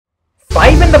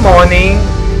in the morning,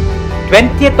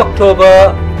 20th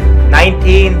October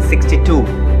 1962.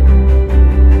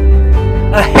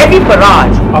 A heavy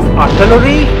barrage of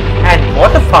artillery and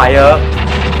mortar fire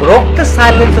broke the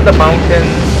silence of the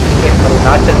mountains in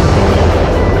Arunachal Pradesh.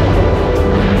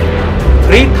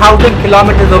 3,000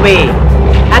 kilometers away,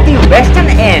 at the western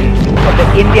end of the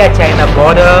India-China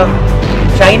border,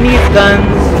 Chinese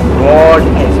guns roared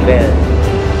as well.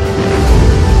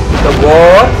 The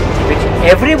war, which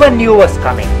everyone knew was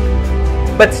coming,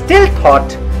 but still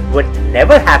thought would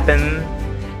never happen,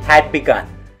 had begun.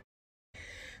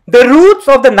 The roots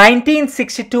of the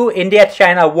 1962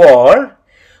 India-China War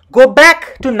go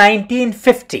back to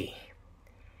 1950.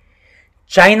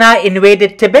 China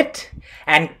invaded Tibet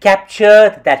and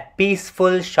captured that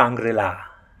peaceful Shangri-La.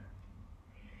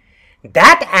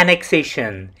 That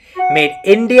annexation made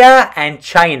India and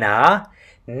China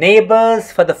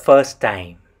neighbors for the first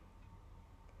time.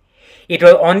 It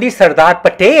was only Sardar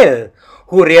Patel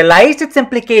who realized its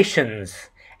implications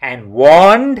and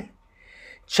warned,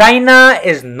 "China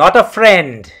is not a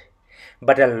friend,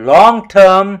 but a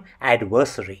long-term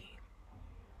adversary."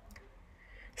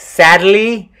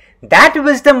 Sadly, that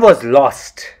wisdom was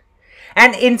lost,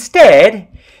 and instead,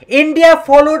 India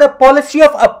followed a policy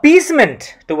of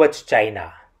appeasement towards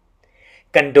China,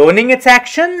 condoning its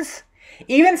actions,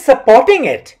 even supporting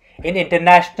it in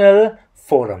international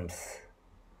forums.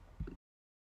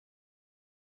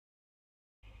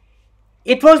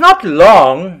 It was not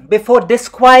long before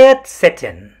disquiet set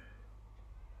in.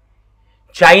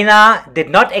 China did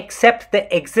not accept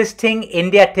the existing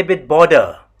India-Tibet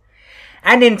border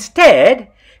and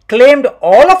instead claimed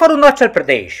all of Arunachal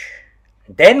Pradesh,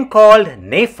 then called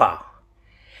Nepal,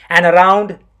 and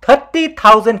around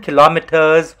 30,000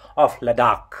 kilometers of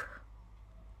Ladakh.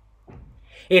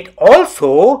 It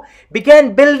also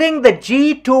began building the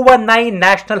G219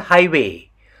 National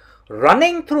Highway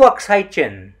running through Aksai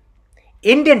Chin,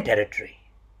 Indian territory.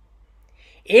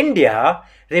 India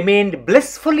remained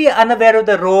blissfully unaware of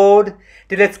the road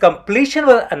till its completion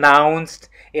was announced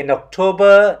in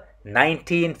October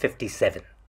 1957.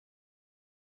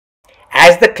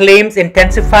 As the claims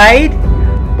intensified,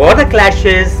 border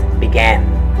clashes began.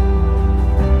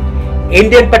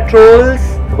 Indian patrols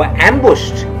were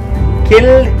ambushed,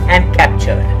 killed and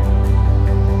captured.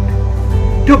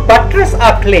 To buttress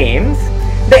our claims,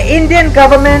 the Indian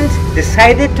government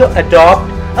decided to adopt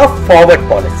a forward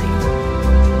policy,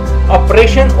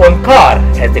 Operation Onkar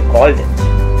as they called it.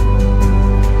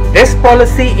 This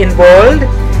policy involved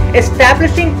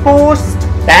establishing posts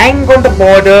bang on the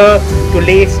border to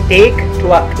lay stake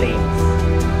to our claims.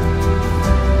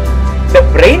 The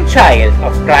brainchild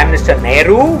of Prime Minister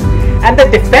Nehru and the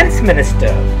Defence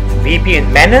Minister V.P.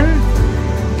 Menon,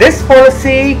 this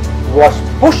policy was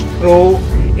pushed through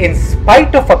in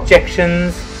spite of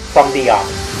objections from the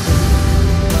army.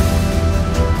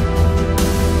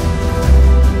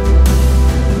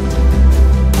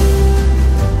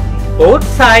 Both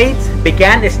sides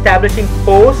began establishing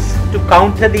posts to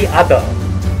counter the other,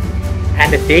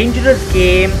 and the dangerous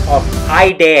game of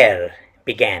I dare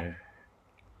began.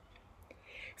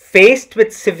 Faced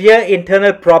with severe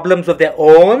internal problems of their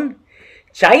own,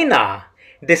 China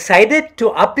decided to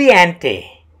up the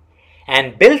ante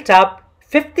and built up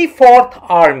 54th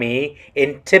Army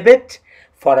in Tibet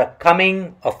for a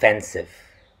coming offensive.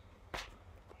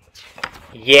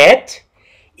 Yet,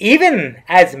 even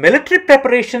as military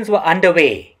preparations were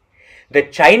underway, the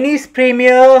Chinese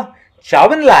Premier Zhou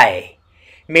Enlai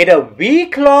made a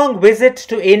week-long visit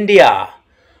to India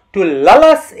to lull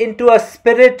us into a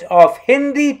spirit of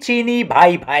Hindi Chini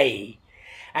Bhai Bhai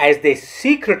as they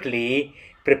secretly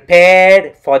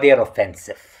prepared for their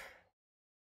offensive.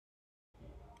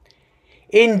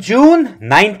 In June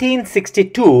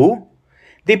 1962,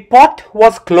 the pot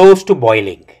was close to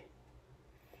boiling.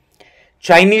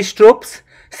 Chinese troops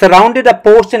surrounded a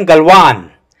post in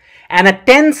Galwan and a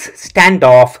tense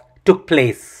standoff took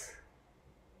place.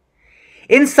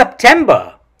 In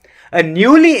September, a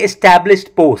newly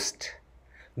established post,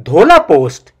 Dhola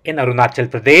Post in Arunachal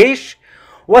Pradesh,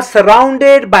 was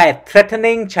surrounded by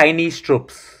threatening Chinese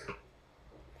troops.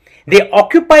 They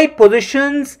occupied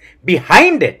positions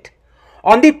behind it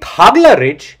on the Thagla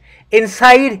Ridge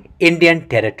inside Indian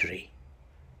territory.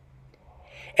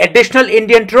 Additional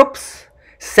Indian troops,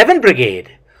 7th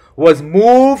Brigade, was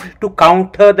moved to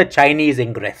counter the Chinese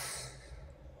ingress.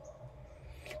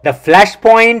 The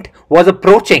flashpoint was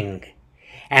approaching,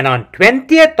 and on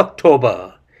 20th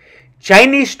October,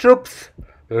 Chinese troops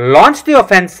launched the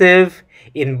offensive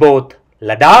in both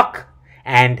Ladakh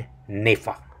and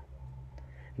Nepal.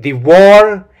 The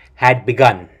war had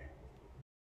begun.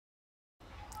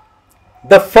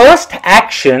 The first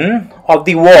action of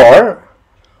the war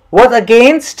was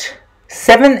against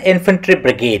 7th Infantry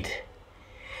Brigade,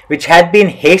 which had been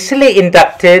hastily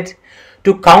inducted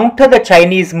to counter the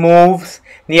Chinese moves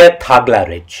near Thagla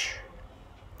Ridge.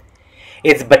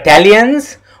 Its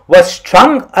battalions were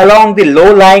strung along the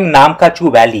low-lying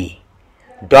Namkachu Valley,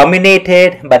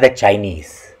 dominated by the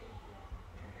Chinese.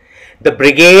 The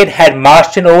brigade had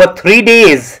marched in over 3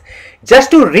 days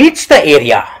just to reach the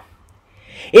area.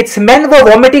 Its men were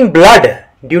vomiting blood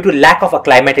due to lack of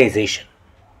acclimatization.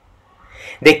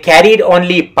 They carried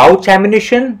only pouch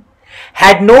ammunition,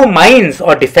 had no mines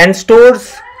or defense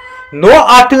stores, no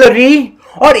artillery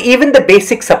or even the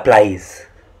basic supplies.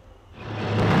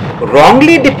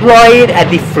 Wrongly deployed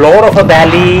at the floor of a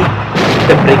valley,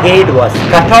 the brigade was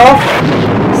cut off,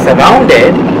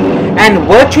 surrounded and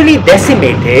virtually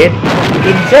decimated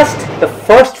in just the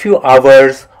first few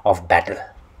hours of battle.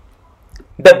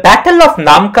 The Battle of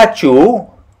Namkachu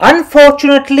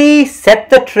unfortunately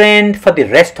set the trend for the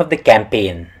rest of the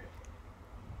campaign.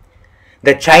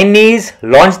 The Chinese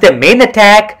launched their main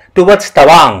attack towards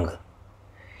Tawang.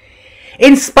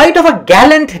 In spite of a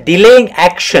gallant delaying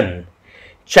action,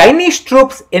 Chinese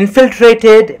troops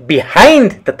infiltrated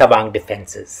behind the Tawang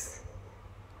defenses.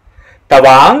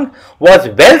 Tawang was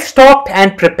well stocked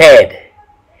and prepared.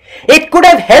 It could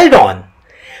have held on,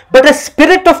 but a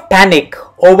spirit of panic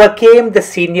overcame the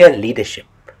senior leadership.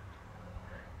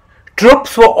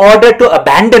 Troops were ordered to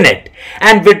abandon it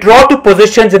and withdraw to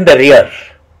positions in the rear.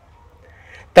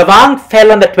 Tawang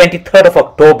fell on the 23rd of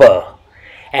October,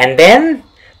 and then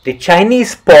the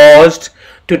Chinese paused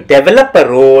to develop a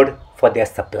road for their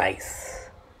supplies.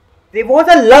 There was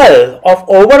a lull of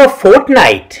over a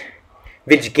fortnight,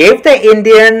 which gave the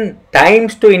Indian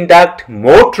times to induct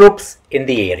more troops in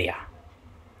the area.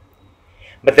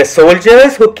 But the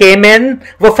soldiers who came in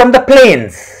were from the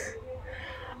plains,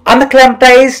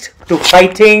 unacclimatized to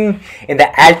fighting in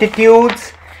the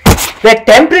altitudes where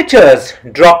temperatures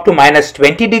dropped to minus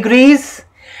 20 degrees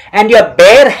and your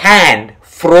bare hand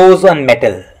froze on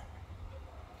metal.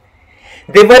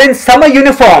 They were in summer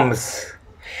uniforms,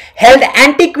 held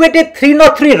antiquated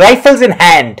 303 rifles in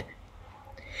hand.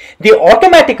 The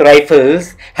automatic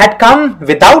rifles had come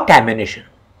without ammunition.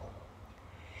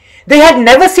 They had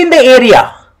never seen the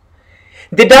area.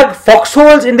 They dug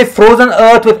foxholes in the frozen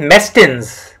earth with mess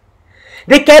tins.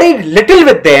 They carried little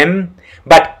with them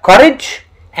but courage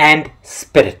and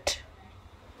spirit.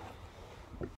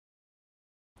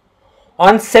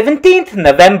 On 17th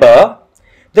November,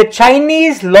 the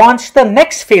Chinese launched the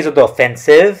next phase of the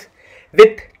offensive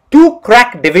with 2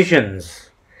 crack divisions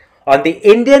on the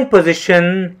Indian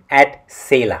position at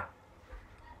Sela.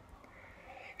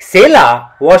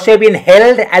 Sela was to have been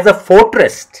held as a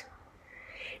fortress.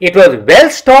 It was well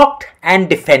stocked and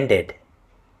defended.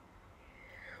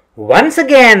 Once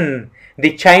again,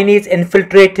 the Chinese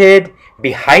infiltrated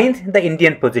behind the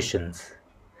Indian positions.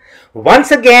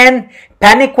 Once again,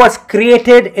 panic was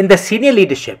created in the senior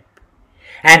leadership.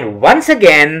 And once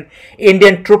again,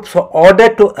 Indian troops were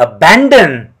ordered to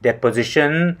abandon their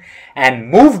position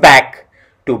and move back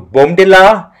to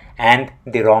Bomdila and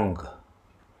Dirong.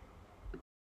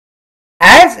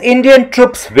 As Indian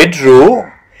troops withdrew,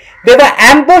 they were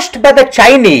ambushed by the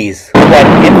Chinese, who had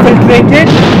infiltrated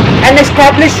and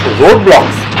established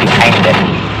roadblocks behind them.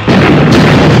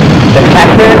 The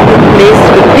pattern took place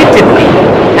repeatedly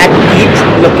at each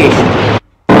location.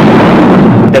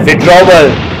 The withdrawal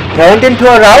turned into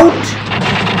a rout,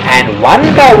 and one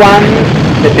by one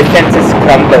the defences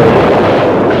crumbled,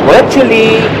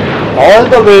 virtually all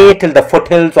the way till the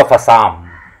foothills of Assam.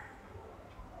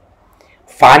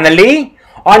 Finally,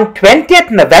 on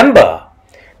 20th November,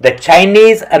 the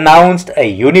Chinese announced a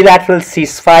unilateral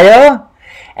ceasefire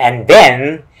and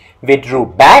then withdrew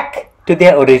back to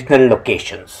their original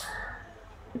locations.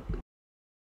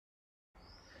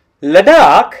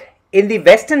 Ladakh in the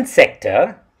western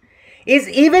sector is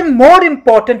even more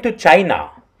important to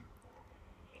China.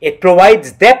 It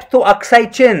provides depth to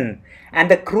Aksai Chin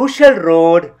and the crucial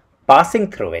road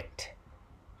passing through it.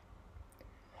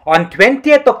 On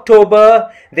 20th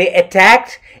October, they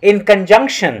attacked in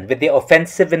conjunction with the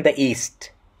offensive in the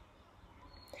east.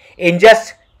 In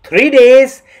just 3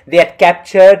 days, they had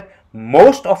captured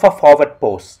most of our forward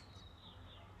posts.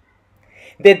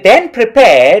 They then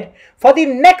prepared for the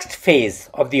next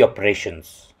phase of the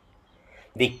operations,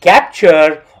 the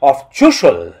capture of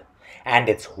Chushul and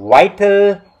its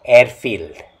vital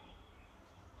airfield.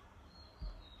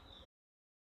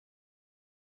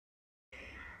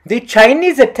 The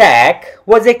Chinese attack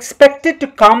was expected to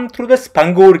come through the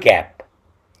Spangur Gap,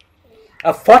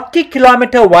 a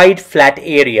 40-kilometer wide flat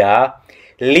area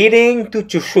leading to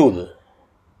Chushul.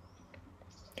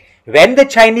 When the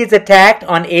Chinese attacked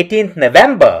on 18th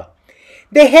November,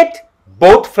 they hit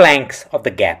both flanks of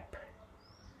the gap.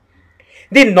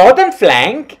 The northern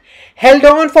flank held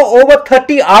on for over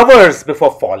 30 hours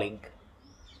before falling.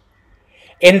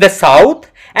 In the south,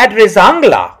 at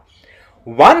Rizangla,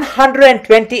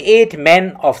 128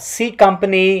 men of C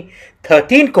Company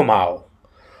 13 Kumaon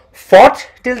fought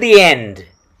till the end,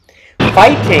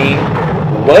 fighting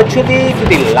virtually to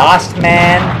the last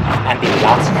man and the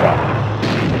last drum.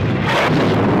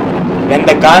 When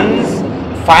the guns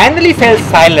finally fell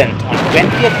silent on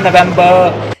 20th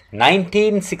November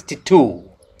 1962,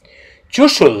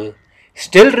 Chushul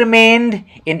still remained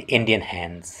in Indian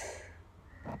hands.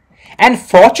 And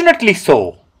fortunately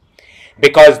so,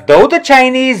 because though the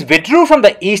Chinese withdrew from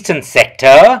the eastern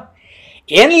sector,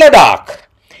 in Ladakh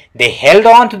they held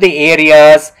on to the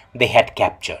areas they had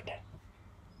captured.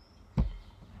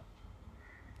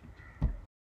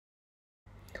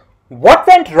 What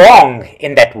went wrong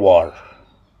in that war?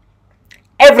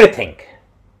 Everything.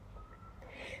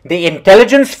 The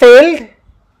intelligence failed,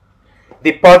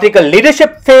 the political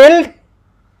leadership failed,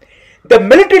 the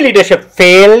military leadership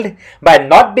failed by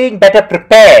not being better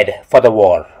prepared for the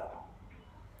war.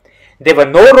 There were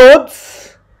no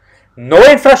roads, no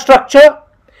infrastructure,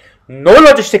 no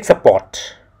logistic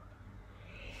support.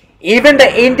 Even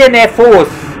the Indian Air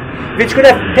Force, which could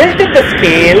have tilted the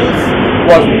scales,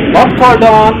 was not called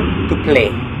on to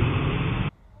play.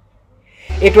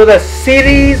 It was a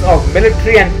series of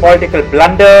military and political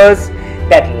blunders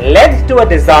that led to a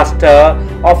disaster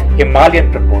of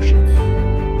Himalayan proportions.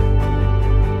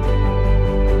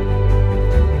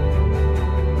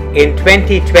 In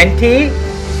 2020,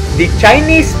 the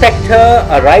Chinese spectre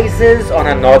arises on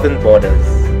our northern borders.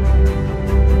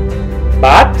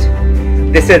 But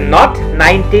this is not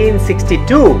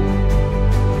 1962.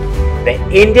 The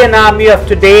Indian Army of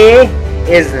today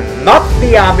is not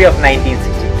the army of 1962.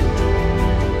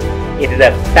 It is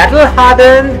a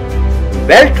battle-hardened,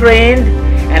 well-trained,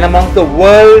 and among the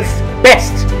world's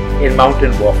best in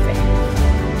mountain warfare.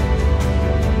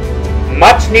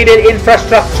 Much needed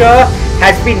infrastructure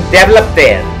has been developed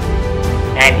there.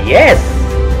 And yes,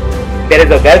 there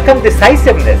is a welcome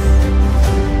decisiveness,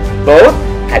 both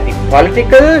at the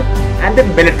political and the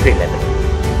military level.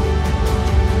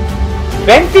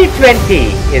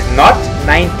 2020 is not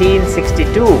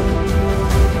 1962.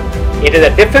 It is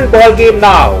a different ball game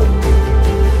now.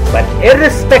 But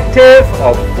irrespective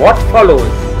of what follows,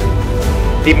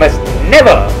 we must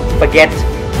never forget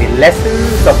the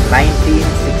lessons of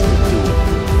 1962.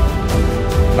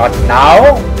 Not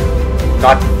now,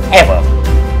 not ever.